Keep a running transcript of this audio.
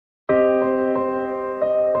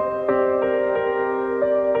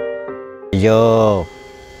Yo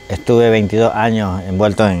estuve 22 años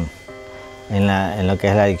envuelto en lo que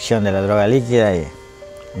es la adicción de la droga líquida y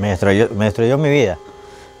me destruyó mi vida,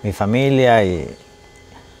 mi familia y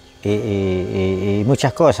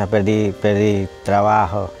muchas cosas. Perdí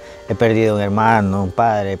trabajo, he perdido un hermano, un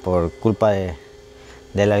padre por culpa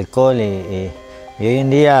del alcohol y hoy en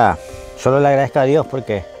día solo le agradezco a Dios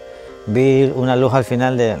porque vi una luz al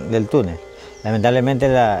final del túnel. Lamentablemente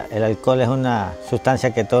el alcohol es una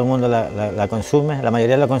sustancia que todo el mundo la consume, la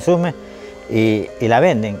mayoría la consume y la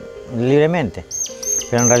venden libremente,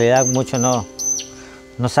 pero en realidad muchos no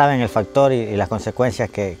saben el factor y las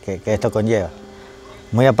consecuencias que esto conlleva.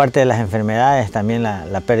 Muy aparte de las enfermedades, también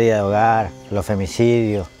la pérdida de hogar, los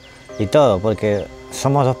femicidios y todo, porque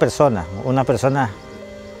somos dos personas, una persona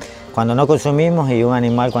cuando no consumimos y un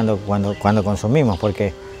animal cuando consumimos,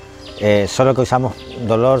 porque solo causamos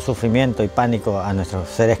dolor, sufrimiento y pánico a nuestros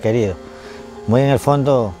seres queridos. Muy en el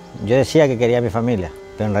fondo yo decía que quería a mi familia,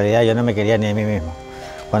 pero en realidad yo no me quería ni a mí mismo.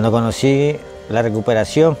 Cuando conocí la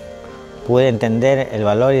recuperación pude entender el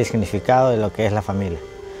valor y el significado de lo que es la familia.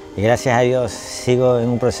 Y gracias a Dios sigo en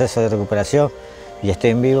un proceso de recuperación y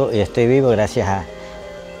estoy vivo gracias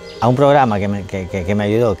a un programa que me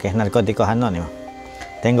ayudó, que es Narcóticos Anónimos.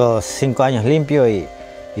 Tengo 5 años limpio y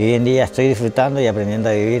hoy en día estoy disfrutando y aprendiendo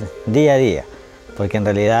a vivir día a día, porque en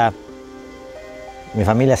realidad mi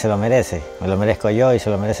familia se lo merece, me lo merezco yo y se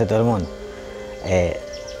lo merece todo el mundo.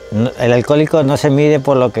 El alcohólico no se mide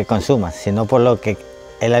por lo que consuma, sino por lo que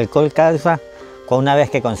el alcohol causa una vez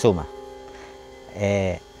que consuma.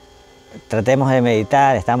 Tratemos de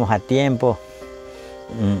meditar, estamos a tiempo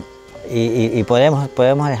y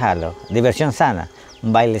podemos dejarlo. Diversión sana,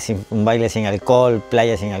 un baile sin alcohol,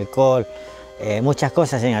 playa sin alcohol, muchas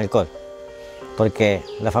cosas sin alcohol, porque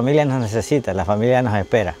la familia nos necesita, la familia nos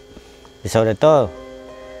espera y sobre todo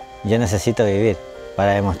yo necesito vivir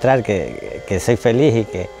para demostrar que soy feliz y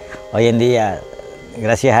que hoy en día,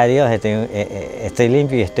 gracias a Dios, estoy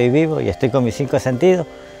limpio y estoy vivo y estoy con mis 5 sentidos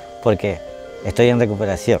porque estoy en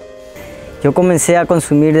recuperación. Yo comencé a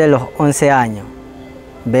consumir de los 11 años,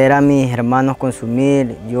 ver a mis hermanos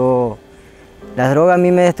consumir. Las drogas a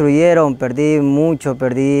mí me destruyeron, perdí mucho,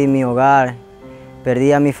 perdí mi hogar,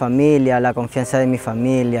 perdí a mi familia, la confianza de mi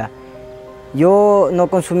familia. Yo no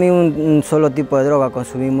consumí un solo tipo de droga,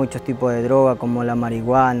 consumí muchos tipos de droga como la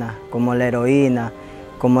marihuana, como la heroína,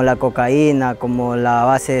 como la cocaína, como la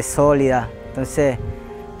base sólida. Entonces,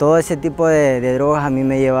 todo ese tipo de drogas a mí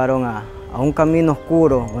me llevaron a un camino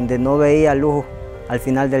oscuro donde no veía luz al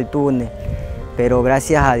final del túnel. Pero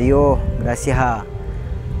gracias a Dios, gracias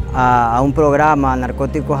a un programa,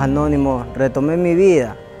 Narcóticos Anónimos, retomé mi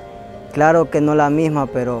vida. Claro que no la misma,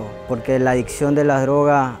 pero porque la adicción de las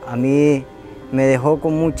drogas a mí me dejó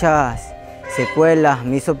con muchas secuelas,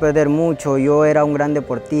 me hizo perder mucho. Yo era un gran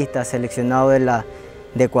deportista, seleccionado de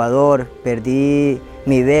Ecuador, perdí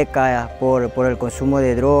mi beca por el consumo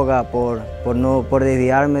de droga, por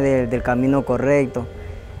desviarme del camino correcto.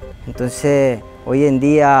 Entonces, hoy en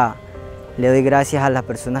día le doy gracias a las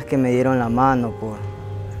personas que me dieron la mano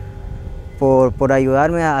por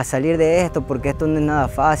ayudarme a salir de esto, porque esto no es nada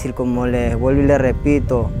fácil, como les vuelvo y les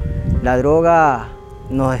repito. La droga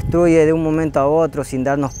nos destruye de un momento a otro sin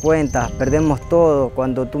darnos cuenta, perdemos todo.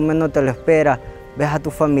 Cuando tú menos te lo esperas, ves a tu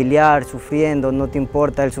familiar sufriendo, no te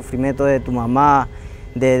importa el sufrimiento de tu mamá,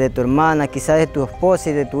 de tu hermana, quizás de tu esposa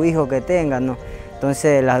y de tu hijo que tengas, ¿no?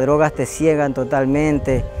 Entonces las drogas te ciegan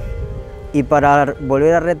totalmente y para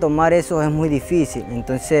volver a retomar eso es muy difícil.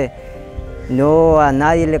 Entonces yo a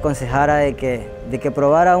nadie le aconsejara de que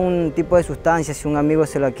probara un tipo de sustancia, si un amigo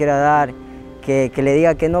se lo quiera dar, que le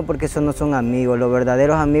diga que no, porque esos no son amigos. Los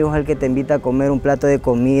verdaderos amigos es el que te invita a comer un plato de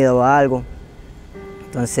comida o algo.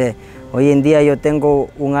 Entonces hoy en día yo tengo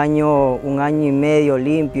un año y medio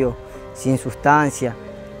limpio, sin sustancia.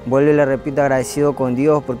 Vuelvo y le repito, agradecido con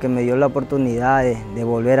Dios porque me dio la oportunidad de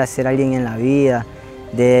volver a ser alguien en la vida,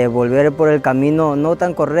 de volver por el camino no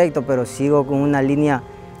tan correcto, pero sigo con una línea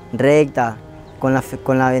recta, con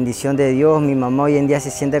la bendición de Dios. Mi mamá hoy en día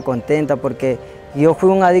se siente contenta porque yo fui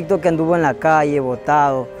un adicto que anduvo en la calle,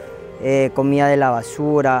 botado, comía de la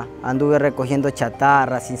basura, anduve recogiendo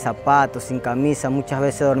chatarra, sin zapatos, sin camisa, muchas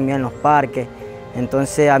veces dormía en los parques.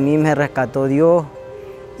 Entonces a mí me rescató Dios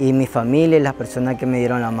y mi familia y las personas que me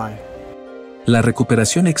dieron la mano. La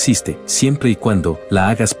recuperación existe siempre y cuando la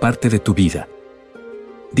hagas parte de tu vida.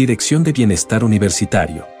 Dirección de Bienestar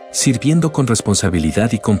Universitario, sirviendo con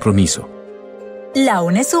responsabilidad y compromiso. La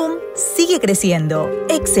Unesum sigue creciendo.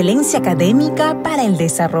 Excelencia académica para el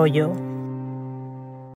desarrollo.